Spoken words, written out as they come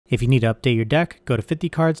If you need to update your deck, go to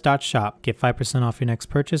 50cards.shop. Get 5% off your next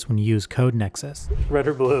purchase when you use code Nexus. Red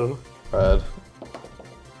or blue? Red.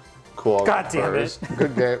 Cool. God damn it.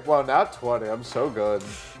 Good game. Well, not 20. I'm so good.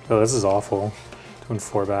 Oh, this is awful. Doing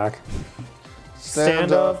 4 back.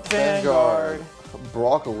 Stand up, Vanguard.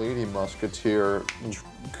 Broccolini Musketeer.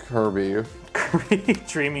 Kirby.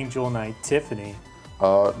 Dreaming Jewel Knight. Tiffany.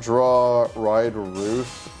 Draw, ride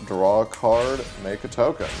Ruth, draw a card, make a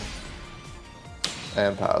token.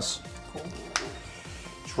 And pass. Cool.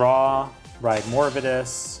 Draw, ride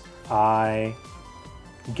Morvidus. I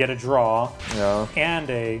get a draw. Yeah. And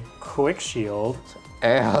a quick shield.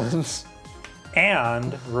 And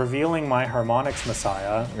revealing my Harmonix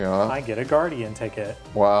Messiah, yeah. I get a Guardian ticket.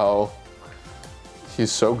 Wow.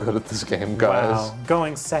 He's so good at this game, guys. Wow.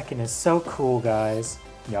 Going second is so cool, guys.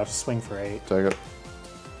 Yeah, I'll just swing for 8. Take it.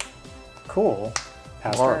 Cool.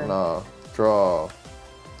 Pass turn. Martina. Draw.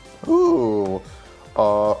 Ooh.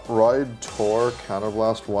 Ride Tor,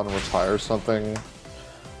 counterblast 1, retire something.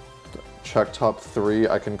 Check top 3,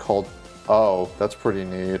 I can call... Oh, that's pretty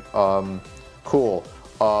neat. Cool.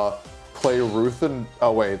 Play Ruth and...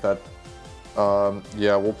 Oh, wait, that...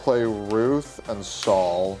 yeah, we'll play Ruth and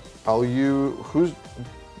Saul. I'll use...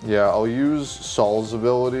 I'll use Saul's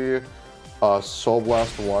ability. Soul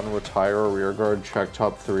Blast 1, retire a rearguard, check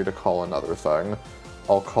top 3 to call another thing.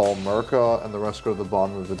 I'll call Merca, and the rest go to the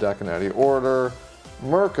bottom of the deck in any order.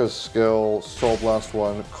 Merca's skill, Soul Blast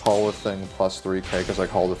 1, call a thing plus 3k, because I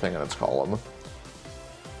called a thing in its column.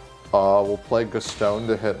 We'll play Gastone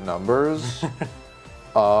to hit numbers. And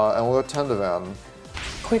we'll go 10 to Van.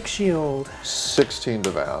 Quick shield. 16 to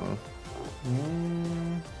Van.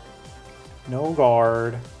 No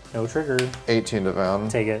guard. No trigger. 18 to Van.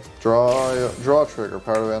 Take it. Draw trigger.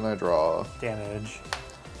 Power to Van, I draw. Damage.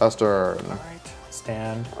 Esther. Alright.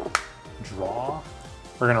 Stand. Draw.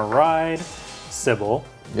 We're gonna ride Sybil.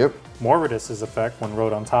 Yep. Morvidus' effect when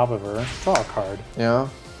rode on top of her. Draw a card. Yeah.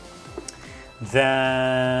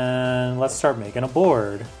 Then let's start making a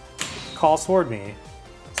board. Call Sword Me.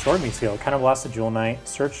 Sword Me skill. Counterblast the Jewel Knight.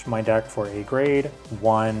 Search my deck for a grade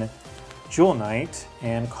 1 Jewel Knight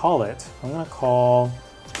and call it. I'm gonna call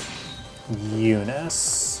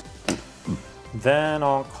Eunice. Then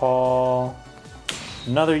I'll call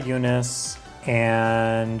another Eunice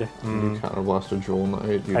and... You counterblast a Jewel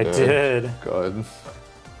Knight. I did. Good.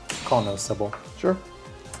 Call no Sybil. Sure.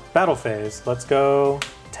 Battle phase. Let's go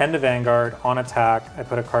 10 to Vanguard. On attack, I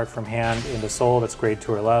put a card from hand into soul that's grade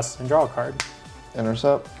 2 or less and draw a card.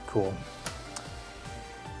 Intercept. Cool.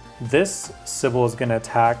 This Sybil is going to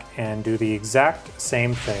attack and do the exact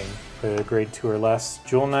same thing. Put a grade 2 or less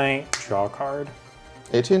Jewel Knight, draw a card.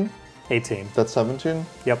 18? 18. That's 17?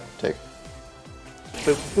 Yep. Take.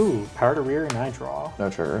 Ooh, power to rear and I draw. No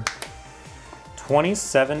trigger.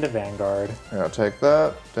 27 to Vanguard. Yeah, take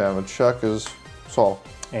that. Damage check is Saul.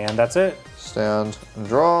 And that's it. Stand and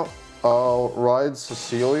draw. I'll ride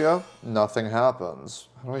Cecilia. Nothing happens.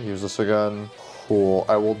 How do I use this again? Cool.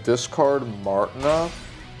 I will discard Martina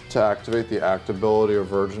to activate the act ability of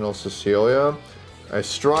Virginal Cecilia. I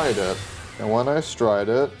stride it, and when I stride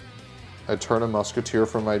it, I turn a Musketeer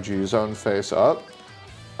from my G-Zone face up.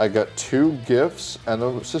 I get 2 gifts and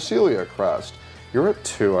a Cecilia crest. You're at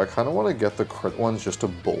 2. I kind of want to get the crit ones just to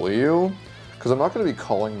bully you, because I'm not going to be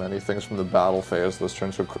calling many things from the battle phase this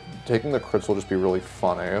turn, so taking the crits will just be really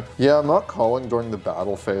funny. Yeah, I'm not calling during the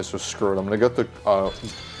battle phase, so screw it. I'm going to get the,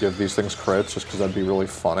 give these things crits just because that'd be really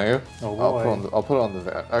funny. Oh boy. I'll put it on the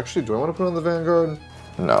Van. Actually, do I want to put it on the Vanguard?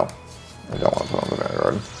 No, I don't want to put it on the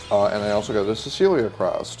Vanguard. And I also got the Cecilia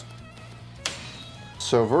crest.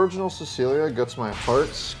 So Virginal Cecilia gets my heart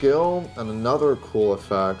skill and another cool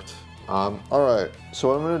effect. Alright, so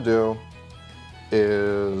what I'm going to do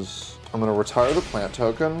is I'm going to retire the plant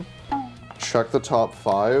token, check the top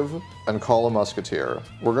 5, and call a Musketeer.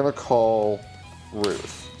 We're going to call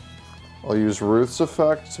Ruth. I'll use Ruth's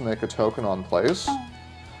effect to make a token on place.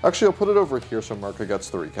 Actually, I'll put it over here so Merca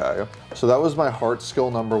gets 3k. So that was my heart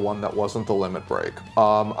skill number 1 that wasn't the limit break.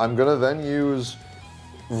 I'm going to then use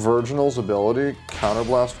Virginal's ability,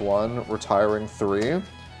 Counterblast 1, retiring 3,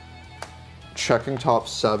 checking top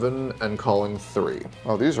 7, and calling 3.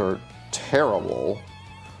 Oh, these are terrible.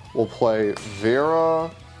 We'll play Vera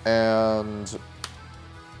and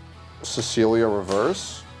Cecilia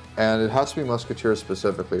reverse, and it has to be Musketeer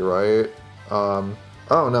specifically, right? Oh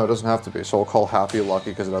no, it doesn't have to be, so we'll call Happy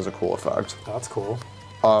Lucky because it has a cool effect. That's cool.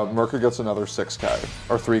 Merca gets another 6k,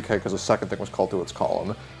 or 3k because the second thing was called through its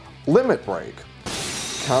column. Limit Break.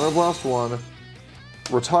 Counterblast 1,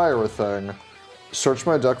 retire a thing, search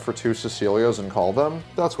my deck for 2 Cecilias and call them.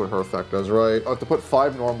 That's what her effect does, right? I have to put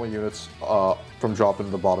 5 normal units from drop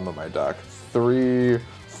into the bottom of my deck. 3,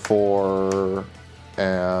 4,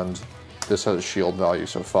 and this has shield value,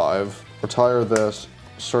 so 5. Retire this,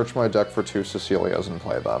 search my deck for 2 Cecilias and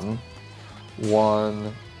play them.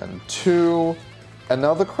 1 and 2. And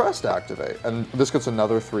now the crest activate, and this gets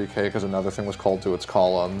another 3k because another thing was called to its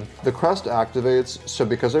column. The crest activates, so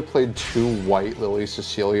because I played 2 white Lily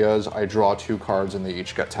Cecilias, I draw 2 cards and they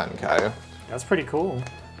each get 10k. That's pretty cool.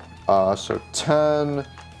 So 10,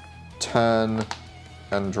 10,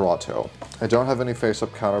 and draw 2. I don't have any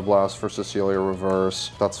face-up counterblast for Cecilia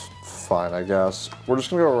Reverse. That's fine, I guess. We're just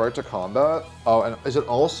gonna go right to combat. Oh, and is it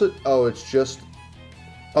also, oh, it's just,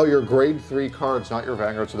 oh, your grade 3 cards, not your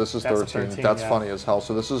Vanguard, so this is 13. That's funny as hell.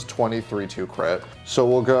 So this is 23 2 crit. So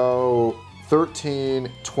we'll go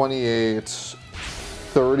 13, 28,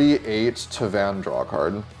 38 to Van draw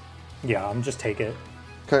card. Yeah, I'm just take it.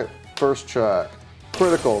 Okay, first check.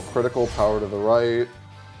 Critical, critical power to the right.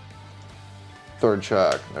 Third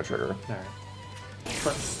check, no trigger. All right.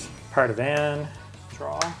 First, power to Van,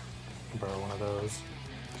 draw. Borrow one of those.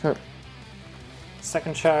 Okay.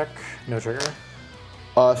 Second check, no trigger.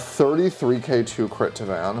 33k 2 crit to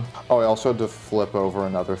Van. Oh, I also had to flip over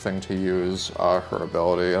another thing to use her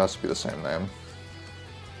ability. It has to be the same name.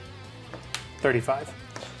 35.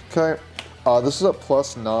 Okay. This is at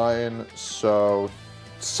 +9, so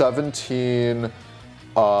 17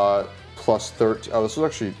 plus 13. Oh, this is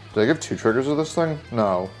actually, did I give 2 triggers of this thing?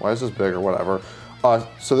 No. Why is this big or whatever?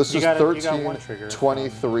 So this is 13,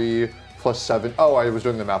 23 plus 7. Oh, I was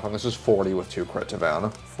doing the math on this. Is 40 with 2 crit to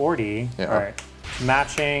Van. 40? Yeah. All right.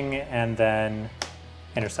 Matching and then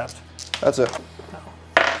intercept. That's it. No.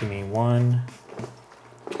 Give me 1.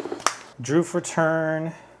 Drew for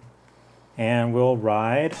turn. And we'll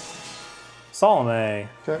ride Salome.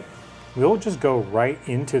 Okay. We'll just go right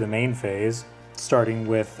into the main phase, starting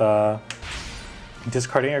with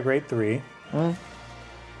discarding a grade 3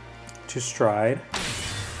 to stride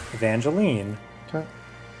Evangeline. Okay.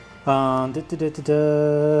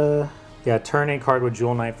 Yeah, turn a card with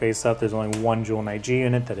Jewel Knight face up. There's only 1 Jewel Knight G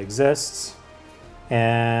unit that exists.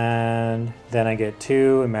 And then I get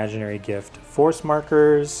 2 imaginary gift force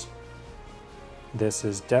markers. This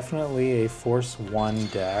is definitely a Force 1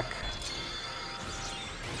 deck.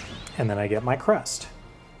 And then I get my crest.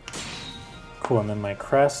 Cool, and then my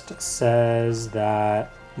crest says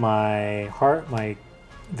that my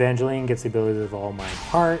Evangeline gets the ability to evolve my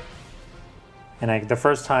heart. And the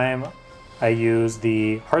first time I use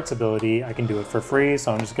the Heart's ability, I can do it for free,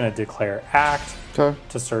 so I'm just gonna declare Act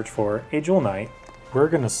to search for a Jewel Knight. We're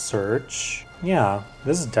gonna search, yeah,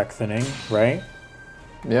 this is deck thinning, right?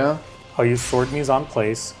 Yeah. I'll use Sword Muse on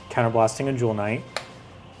place, counterblasting a Jewel Knight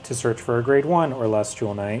to search for a grade 1 or less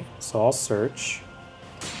Jewel Knight. So I'll search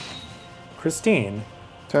Christine.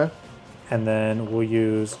 Okay. And then we'll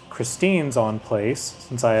use Christine's on place.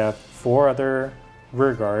 Since I have 4 other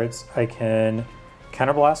rear guards, I can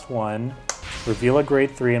counterblast 1, reveal a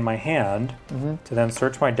grade 3 in my hand, to then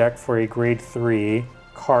search my deck for a grade 3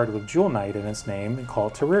 card with Jewel Knight in its name and call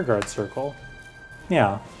it to rear guard circle.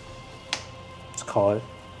 Yeah. Let's call it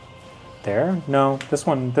there. No,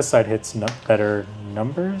 this side hits better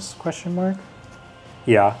numbers, question mark?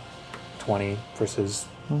 Yeah, 20 versus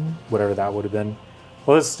whatever that would have been.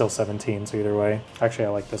 Well, this is still 17, so either way. Actually, I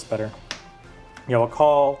like this better. Yeah, we'll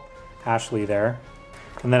call Ashley there.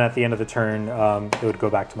 And then at the end of the turn, it would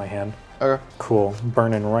go back to my hand. Okay. Cool.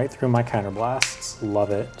 Burning right through my counterblasts.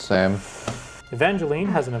 Love it. Same. Evangeline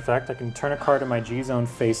has an effect. I can turn a card in my G zone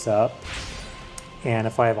face up. And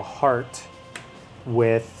if I have a heart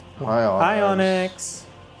with Hi, Onyx.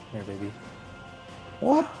 Here, baby.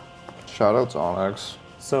 What? Shoutouts, Onyx.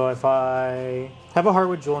 So if I have a heart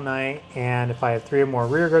with Jewel Knight, and if I have 3 or more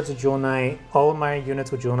rear guards with Jewel Knight, all of my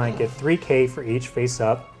units with Jewel Knight get 3k for each face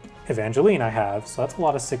up Evangeline I have. So that's a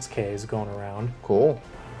lot of 6ks going around. Cool.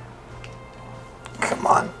 Come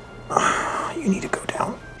on. You need to go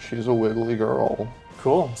down. She's a wiggly girl.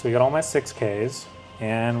 Cool. So we got all my 6ks,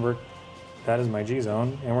 and that is my G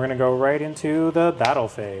zone, and we're gonna go right into the battle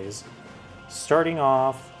phase. Starting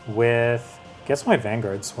off with, guess my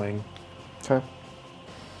Vanguard swing. Okay.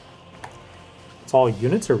 It's all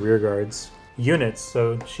units or rear guards? Units,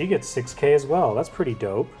 so she gets 6k as well. That's pretty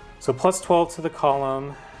dope. So plus 12 to the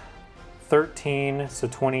column, 13, so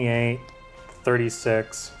 28,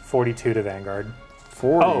 36, 42 to Vanguard.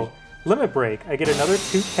 40. Oh, limit break. I get another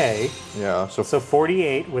 2k. Yeah, So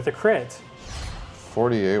 48 with a crit.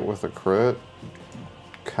 48 with a crit.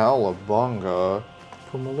 Cowabunga.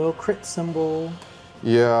 Put my little crit symbol.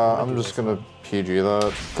 Yeah, I'm just gonna PG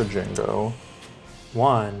that to Jingo.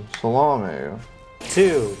 1. Salami.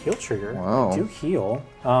 2. Heal trigger. Wow. Do heal.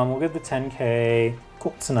 We'll get the 10k.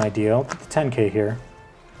 Cool, it's an idea. I'll put the 10k here.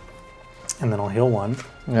 And then I'll heal 1.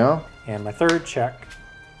 Yeah. And my third check,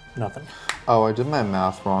 nothing. Oh, I did my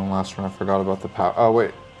math wrong last turn. I forgot about the power. Oh,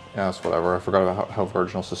 wait. Yeah, it's whatever. I forgot about how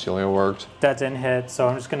Virginal Cecilia worked. That didn't hit, so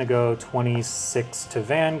I'm just going to go 26 to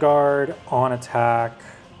Vanguard on attack.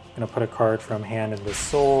 I'm going to put a card from hand into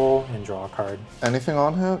soul and draw a card. Anything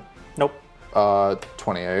on hit? Nope.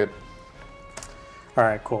 28. All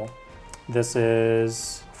right, cool. This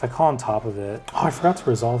is, if I call on top of it, oh, I forgot to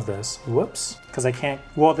resolve this. Whoops, because I can't,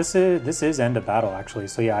 well, this is end of battle actually.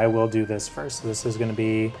 So yeah, I will do this first. So this is gonna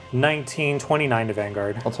be 1929 to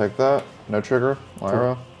Vanguard. I'll take that. No trigger,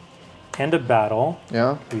 Lyra. Cool. End of battle.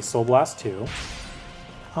 Yeah. We Soul Blast 2.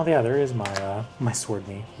 Oh yeah, there is my my Sword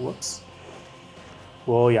Me. Whoops.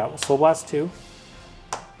 Well, yeah, we'll Soul Blast 2.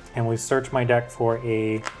 And we search my deck for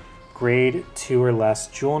a grade 2 or less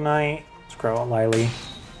Jewel Knight. Let's grow out Lily.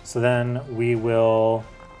 So then we will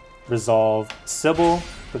resolve Sybil,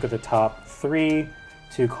 look at the top 3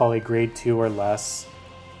 to call a grade 2 or less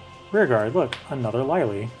Rearguard. Look, another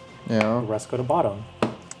Lily. Yeah. The rest go to bottom.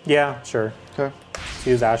 Yeah, sure. Okay. So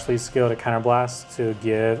use Ashley's skill to counterblast to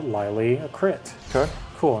give Lily a crit. Okay.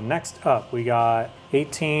 Cool. Next up, we got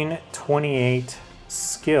 1828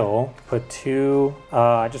 skill. Put 2.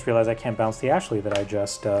 I just realized I can't bounce the Ashley that I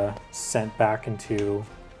just sent back into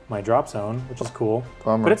my drop zone, which is cool.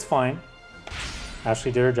 Bummer. But it's fine.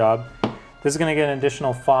 Ashley did her job. This is going to get an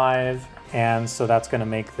additional 5, and so that's going to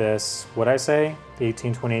make this, what'd I say? The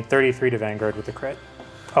 1828, 33 to Vanguard with the crit.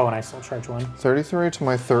 Oh, and I still charge 1. 33 to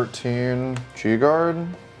my 13 G-Guard.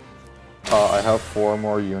 I have 4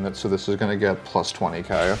 more units, so this is going to get plus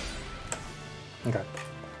 20k. Okay.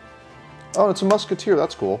 Oh, it's a Musketeer.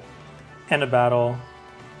 That's cool. End of battle.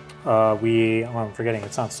 I'm forgetting,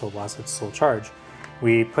 it's not Soul Blast, it's Soul Charge.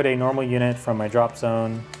 We put a normal unit from my drop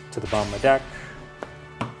zone to the bottom of my deck.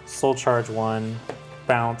 Soul Charge 1,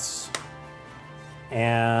 bounce.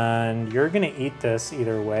 And you're gonna eat this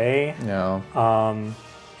either way. Yeah.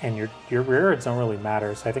 And your rearguards don't really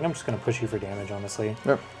matter, so I think I'm just gonna push you for damage, honestly.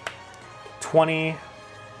 Yep. 20,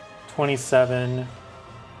 27,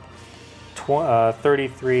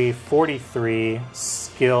 33, 43,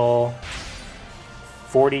 skill,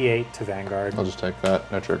 48 to Vanguard. I'll just take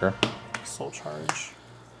that. No trigger. Soul Charge.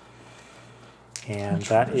 And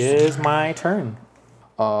that is my turn.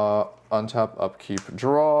 Untap, upkeep,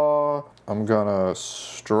 draw. I'm gonna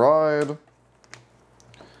stride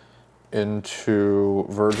into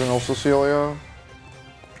Virginal Cecilia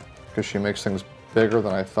because she makes things bigger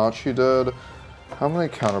than I thought she did. How many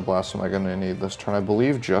counterblasts am I gonna need this turn? I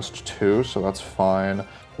believe just 2, so that's fine.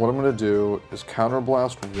 What I'm gonna do is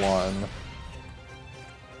counterblast 1,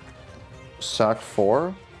 sack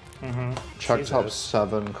 4, check top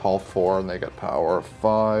 7, call 4, and they get power.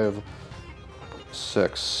 5,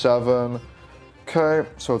 6, 7. Okay,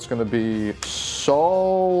 so it's gonna be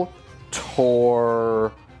Sol,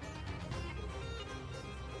 Tor,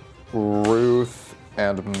 Ruth,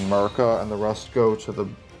 and Merca, and the rest go to the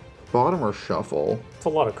bottom or shuffle. It's a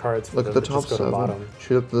lot of cards for Look at the top 7.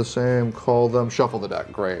 Shoot up the same, call them, shuffle the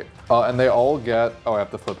deck. Great. And they all get, oh, I have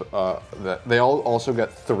to flip it. They all also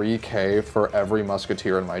get 3k for every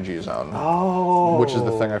Musketeer in my G zone. Oh. Which is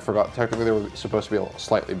the thing I forgot. Technically, they were supposed to be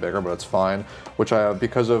slightly bigger, but it's fine. Which I have,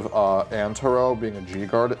 because of Antero being a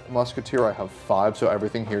G-Guard Musketeer, I have 5, so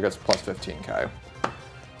everything here gets plus 15k.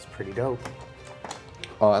 It's pretty dope.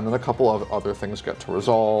 And then a couple of other things get to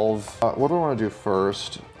resolve. What do I want to do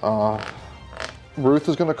first? Ruth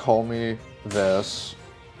is going to call me this.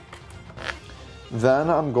 Then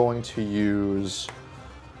I'm going to use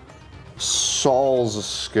Sol's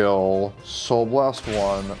skill, Soul Blast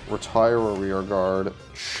 1, retire a Rearguard,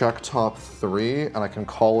 check top 3, and I can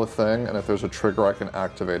call a thing, and if there's a trigger I can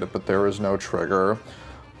activate it, but there is no trigger.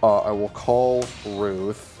 I will call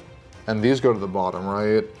Ruth, and these go to the bottom,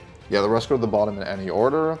 right? Yeah, the rest go to the bottom in any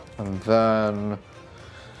order. And then,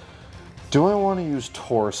 do I want to use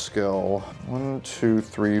Tor skill? 1, 2,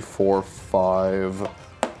 3, 4, 5.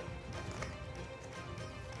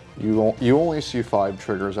 You only see 5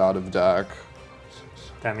 triggers out of deck.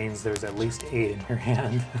 That means there's at least 8 in your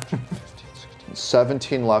hand.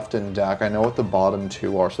 17 left in deck. I know what the bottom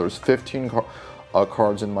 2 are, so there's 15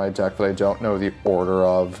 cards in my deck that I don't know the order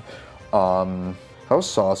of. How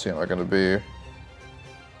saucy am I going to be?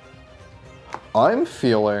 I'm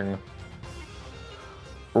feeling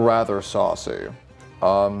rather saucy.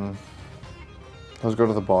 Let's go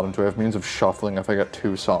to the bottom. Do I have means of shuffling if I get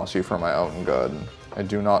too saucy for my own good? I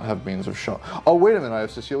do not have means of shuffling. Oh, wait a minute. I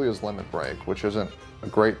have Cecilia's Limit Break, which isn't a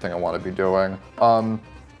great thing I want to be doing.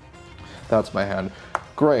 That's my hand.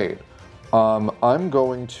 Great. I'm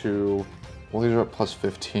going to Well, these are at plus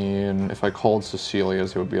 15. If I called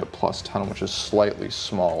Cecilia's, it would be at plus 10, which is slightly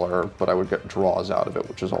smaller, but I would get draws out of it,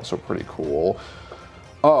 which is also pretty cool.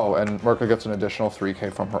 Oh, and Merca gets an additional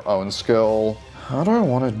 3k from her own skill. How do I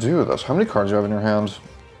want to do this? How many cards do you have in your hand?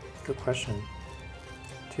 Good question.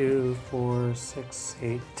 2, 4, 6,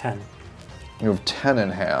 8, 10. You have 10 in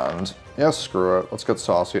hand. Yeah, screw it. Let's get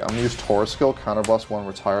saucy. I'm gonna use Tor skill, counterblast 1,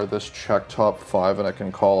 retire this, check top 5, and I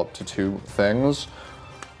can call up to 2 things.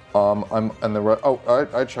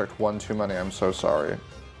 I checked 1 too many. I'm so sorry.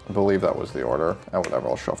 I believe that was the order. Whatever,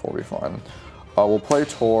 I'll shuffle, we'll be fine. We'll play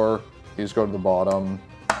Tor. These go to the bottom.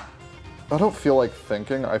 I don't feel like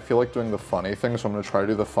thinking. I feel like doing the funny thing, so I'm gonna try to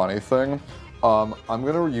do the funny thing. I'm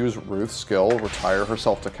gonna use Ruth's skill, retire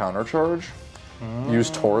herself to countercharge. Use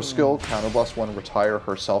Tor skill, counterblast 1, retire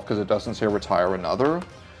herself because it doesn't say retire another.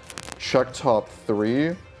 Check top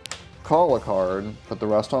 3, call a card, put the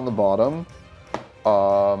rest on the bottom.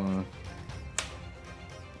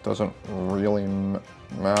 Doesn't really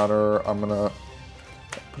matter. I'm gonna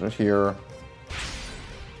put it here.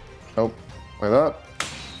 Oh, like that.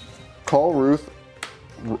 Call Ruth,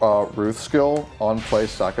 Ruth skill, on play,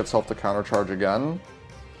 sack itself to countercharge again.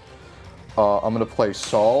 I'm gonna play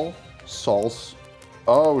Sol. Sol's.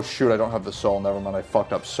 Oh shoot, I don't have the Sol. Never mind, I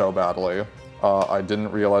fucked up so badly. I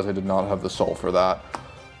didn't realize I did not have the Sol for that.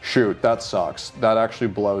 Shoot, that sucks. That actually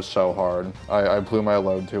blows so hard. I blew my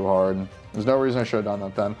load too hard. There's no reason I should have done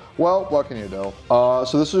that then. Well, what can you do?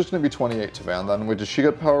 So this is just gonna be 28 to Van then. Wait, does she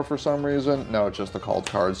get power for some reason? No, it's just the called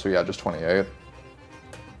card, so yeah, just 28.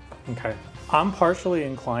 Okay. I'm partially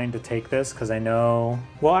inclined to take this because I know,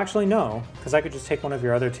 well actually no, because I could just take one of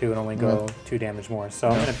your other 2 and only go 2 damage more. So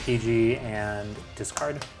I'm gonna PG and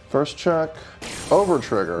discard. First check, over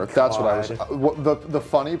trigger. That's what I was, the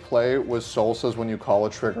funny play was Soul says when you call a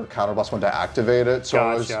trigger, counterblast 1 to activate it.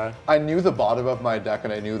 So I knew the bottom of my deck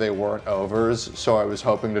and I knew they weren't overs, so I was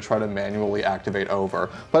hoping to try to manually activate over,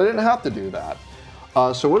 but I didn't have to do that.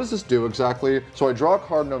 So what does this do exactly? So I draw a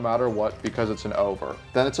card no matter what because it's an over.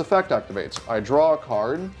 Then its effect activates. I draw a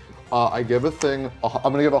card, I give a thing, I'm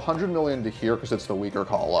gonna give 100 million to here because it's the weaker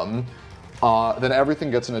column. Then everything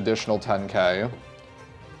gets an additional 10k.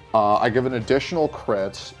 I give an additional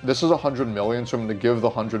crit. This is 100 million, so I'm gonna give the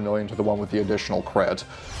 100 million to the one with the additional crit.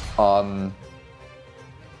 And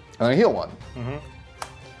I heal 1.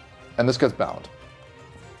 And this gets bound.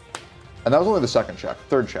 And that was only the second check,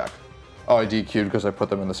 third check. Oh, I DQ'd because I put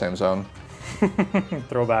them in the same zone.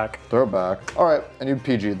 Throwback. Throwback. All right, and you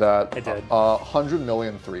PG'd that. I did. 100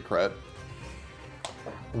 million 3 crit.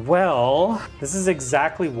 Well, this is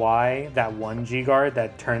exactly why that 1 G-Guard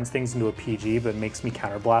that turns things into a PG but makes me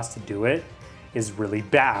counterblast to do it is really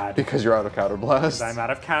bad. Because you're out of counterblast? Because I'm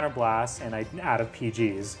out of counterblast and I'm out of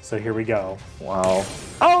PGs. So here we go. Wow.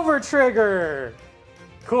 Over trigger!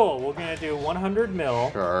 Cool, we're gonna do 100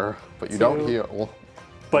 mil. Sure, but you don't heal.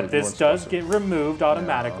 But this does get removed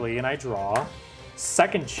automatically and I draw.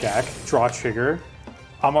 Second check, draw trigger.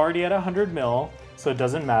 I'm already at 100 mil, so it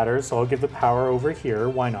doesn't matter. So I'll give the power over here,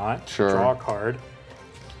 why not? Sure. Draw a card.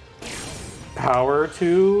 Power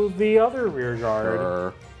to the other rear guard.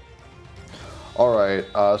 Sure. All right,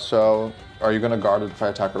 so are you gonna guard it if I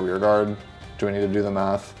attack a rear guard? Do I need to do the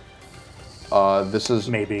math? This is...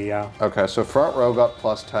 Maybe, yeah. Okay, so front row got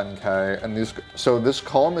plus 10k, and these, so this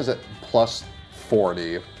column is at plus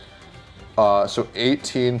 40. So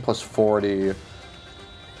 18 plus 40,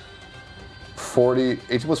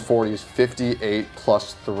 18 plus 40 is 58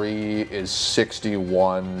 plus 3 is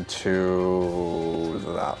 61 to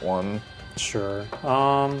that one. Sure.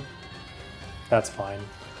 That's fine.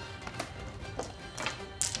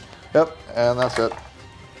 Yep, and that's it.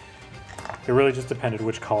 It really just depended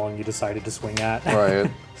which column you decided to swing at. Right.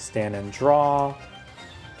 Stand and draw.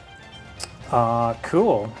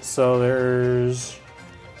 Cool. So there's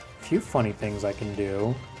a few funny things I can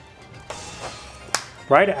do.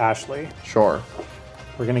 Right, Ashley. Sure.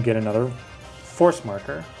 We're gonna get another force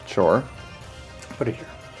marker. Sure. Put it here.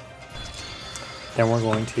 Then we're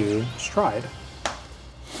going to stride.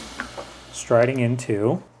 Striding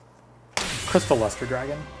into Crystal Luster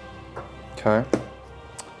Dragon. Okay.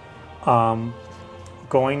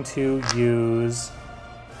 Going to use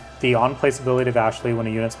the on-place ability of Ashley. When a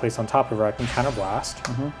unit's placed on top of her, I can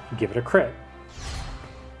counterblast. Give it a crit.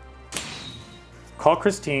 Call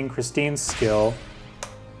Christine. Christine's skill.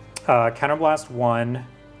 Counterblast 1.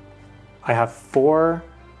 I have 4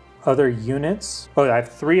 other units. Oh, I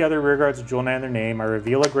have 3 other rear guards with Jewel Knight in their name. I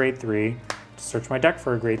reveal a grade 3. Search my deck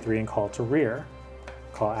for a grade 3 and call it to rear.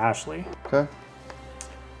 Call Ashley. Okay.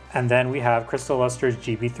 And then we have Crystal Luster's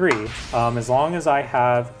GB3. As long as I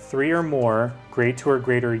have 3 or more grade 2 or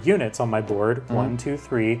greater units on my board, 1, 2,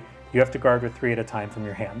 3, You have to guard with 3 at a time from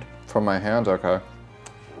your hand. From my hand? Okay.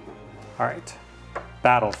 All right.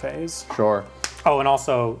 Battle phase. Sure. Oh, and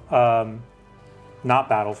also, not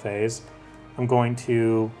battle phase. I'm going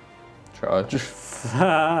to Trudge.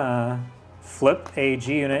 flip a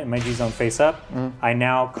G unit in my G zone face up. I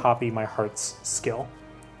now copy my heart's skill.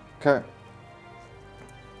 Okay.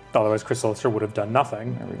 Otherwise, Crystal Lister would have done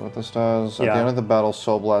nothing. Maybe what this does. At the end of the battle,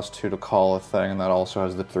 Soul Blast 2 to call a thing, and that also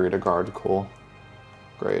has the 3 to guard. Cool.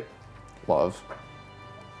 Great. Love.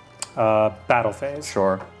 Battle phase.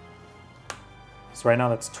 Sure. So right now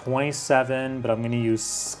that's 27, but I'm going to use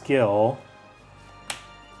skill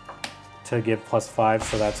to give +5,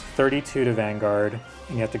 so that's 32 to Vanguard,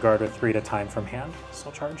 and you have to guard with 3 at a time from hand.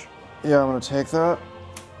 Still charge. Yeah, I'm going to take that.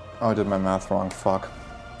 Oh, I did my math wrong. Fuck.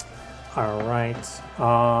 All right.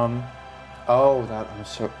 Oh, that was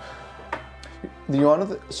so... You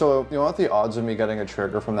want the odds of me getting a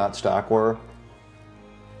trigger from that stack were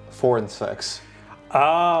 4 and 6.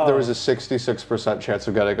 Oh. There was a 66% chance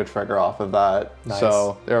of getting a trigger off of that. Nice.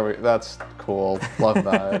 So that's cool. Love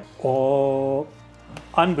that. Oh,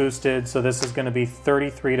 unboosted. So this is going to be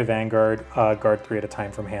 33 to Vanguard. Guard 3 at a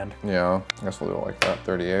time from hand. Yeah, I guess we'll do it like that.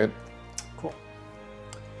 38. Cool.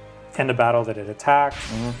 End of battle that it attacked.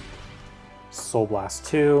 Soul Blast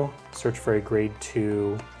 2. Search for a grade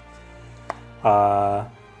 2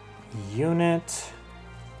 unit.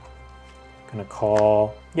 Gonna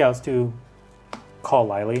call. Yeah, let's do call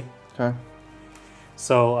Lily. Okay.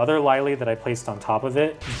 So other Lily that I placed on top of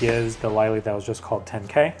it gives the Lily that was just called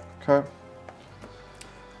 10k. Okay.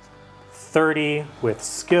 30 with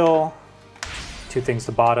skill. 2 things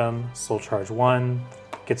to bottom. Soul Charge 1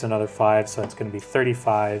 gets another 5, so it's going to be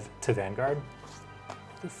 35 to Vanguard.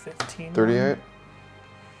 15. 38.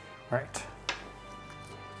 All right.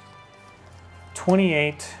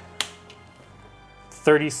 28.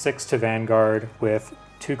 36 to Vanguard with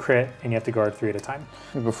 2 crit, and you have to guard 3 at a time.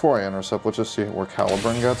 Before I intercept, let's just see where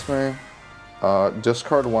Caliburn gets me.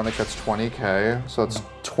 Discard 1, it gets 20k, so that's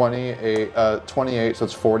 28, so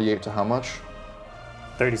it's 48 to how much?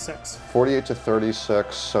 36. 48 to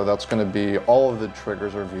 36, so that's going to be, all of the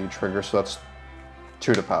triggers are V triggers, so that's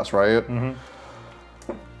 2 to pass, right?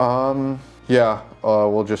 Yeah,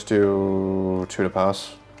 we'll just do 2 to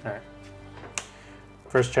pass. All right.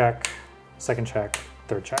 First check, second check,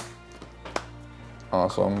 third check.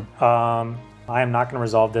 Awesome. I am not going to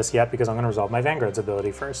resolve this yet because I'm going to resolve my Vanguard's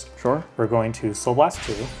ability first. Sure. We're going to Soul Blast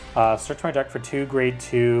 2. Search my deck for 2 grade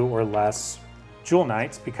 2 or less Jewel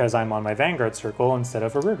Knights because I'm on my Vanguard circle instead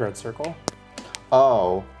of a Rearguard circle.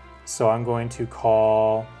 Oh. So I'm going to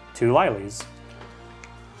call 2 Lilies.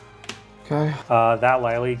 Okay. That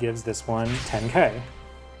Lily gives this one 10k.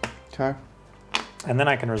 Okay. And then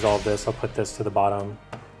I can resolve this. I'll put this to the bottom,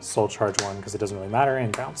 Soul Charge 1 because it doesn't really matter,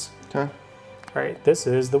 and bounce. Okay. All right, this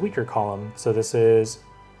is the weaker column. So this is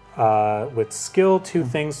with skill, 2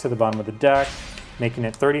 things to the bottom of the deck, making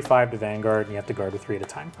it 35 to Vanguard, and you have to guard with 3 at a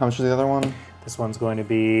time. How much is the other one? This one's going to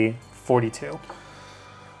be 42.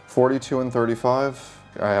 42 and 35.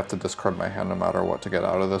 I have to discard my hand no matter what to get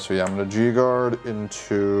out of this. So yeah, I'm going to G-Guard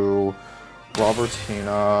into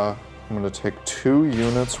Robertina. I'm going to take 2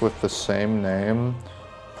 units with the same name,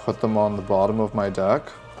 put them on the bottom of my deck.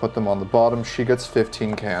 Put them on the bottom. She gets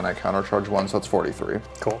 15k and I countercharge 1, so that's 43.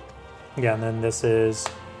 Cool. Yeah, and then this is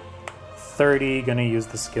 30. Gonna use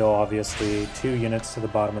the skill, obviously. 2 units to the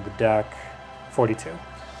bottom of the deck. 42.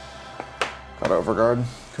 Got Overguard,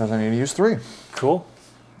 because I need to use 3. Cool.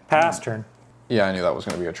 Pass turn. Yeah, I knew that was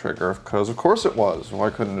going to be a trigger, because of course it was. Why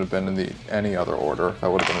couldn't it have been in any other order?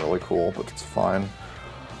 That would have been really cool, but it's fine.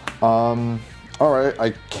 Alright,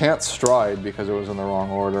 I can't stride because it was in the wrong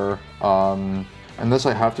order. And this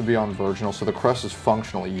I have to be on Virginal, so the crest is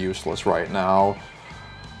functionally useless right now.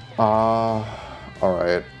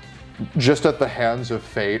 Alright. Just at the hands of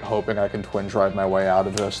fate, hoping I can twin drive my way out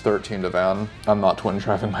of this. 13 to Van. I'm not twin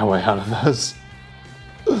driving my way out of this.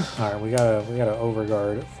 Alright, we gotta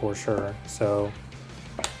overguard for sure. So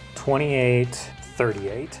 28,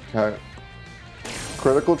 38. Okay.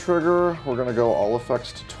 Critical trigger, we're gonna go all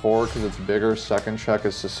effects to Tor because it's bigger. Second check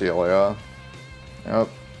is Cecilia. Yep.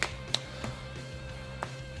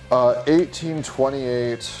 18,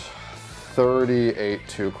 28, 38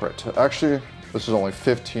 to crit to, actually, this is only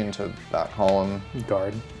 15 to that column.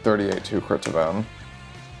 Guard. 38 to crit to Van.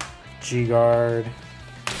 G-Guard,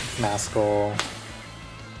 Maskell,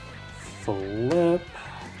 Flip.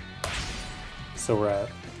 So we're at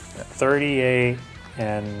 38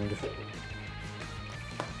 and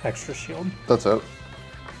extra shield. That's it.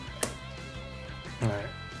 Alright.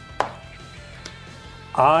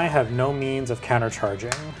 I have no means of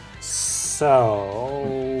countercharging,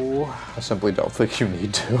 so do. I simply don't think you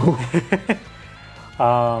need to.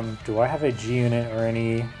 Do I have a G unit or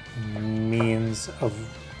any means of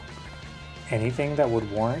anything that would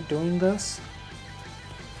warrant doing this?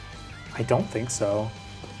 I don't think so.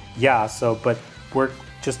 Yeah, so, but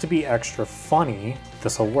just to be extra funny,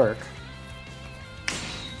 this'll work.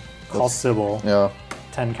 Call Sybil. Yeah.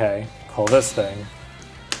 10k. Call this thing.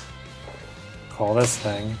 Call this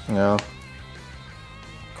thing. Yeah.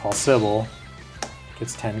 Call Sybil.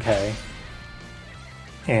 Gets 10k.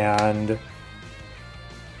 And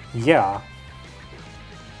yeah.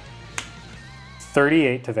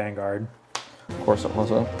 38 to Vanguard. Of course it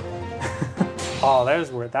wasn't. Oh,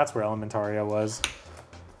 that's where Elementaria was.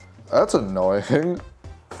 That's annoying.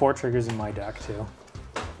 4 triggers in my deck too.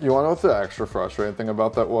 You wanna know what the extra frustrating thing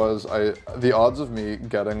about that was? The odds of me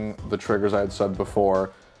getting the triggers I had said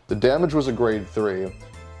before, the damage was a grade 3,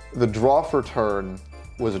 the draw for turn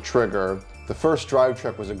was a trigger, the first drive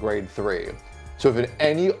check was a grade 3. So if in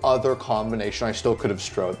any other combination, I still could have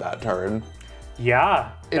strode that turn. Yeah,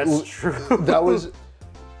 that's true.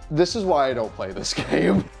 This is why I don't play this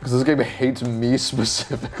game. Because this game hates me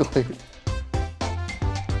specifically.